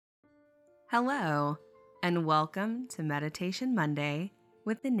Hello, and welcome to Meditation Monday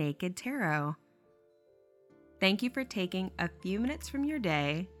with the Naked Tarot. Thank you for taking a few minutes from your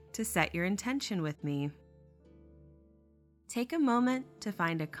day to set your intention with me. Take a moment to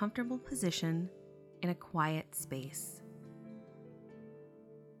find a comfortable position in a quiet space.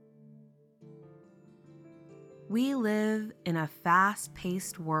 We live in a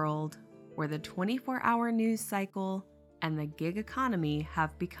fast-paced world where the 24-hour news cycle and the gig economy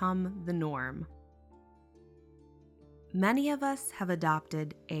have become the norm. Many of us have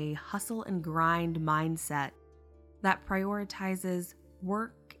adopted a hustle and grind mindset that prioritizes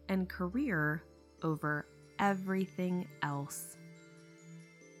work and career over everything else.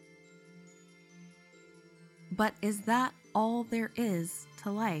 But is that all there is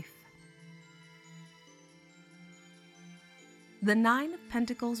to life? The Nine of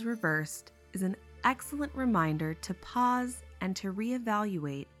Pentacles reversed is an excellent reminder to pause and to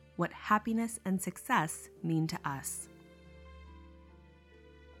reevaluate what happiness and success mean to us.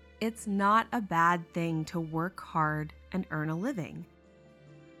 It's not a bad thing to work hard and earn a living.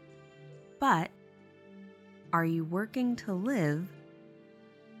 But are you working to live,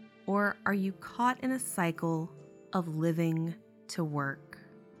 or are you caught in a cycle of living to work?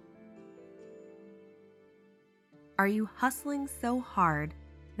 Are you hustling so hard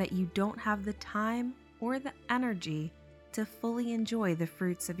that you don't have the time or the energy to fully enjoy the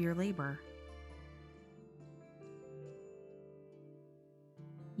fruits of your labor?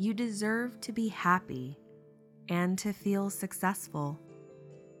 You deserve to be happy and to feel successful.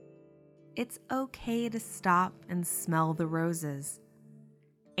 It's okay to stop and smell the roses.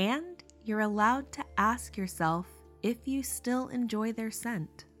 And you're allowed to ask yourself if you still enjoy their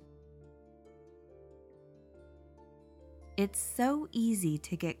scent. It's so easy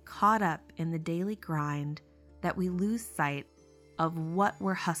to get caught up in the daily grind that we lose sight of what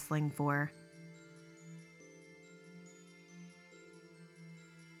we're hustling for.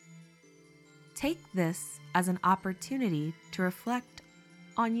 Take this as an opportunity to reflect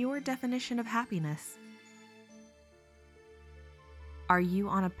on your definition of happiness. Are you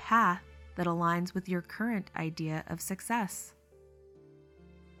on a path that aligns with your current idea of success?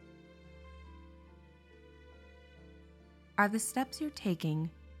 Are the steps you're taking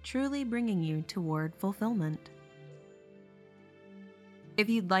truly bringing you toward fulfillment? If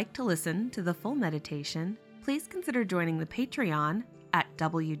you'd like to listen to the full meditation, please consider joining the Patreon at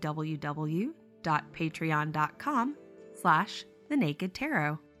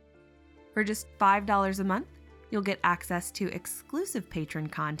www.patreon.com/thenakedtarot. For just $5 a month, you'll get access to exclusive patron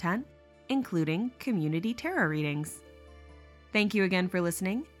content, including community tarot readings. Thank you again for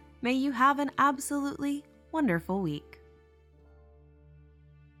listening. May you have an absolutely wonderful week.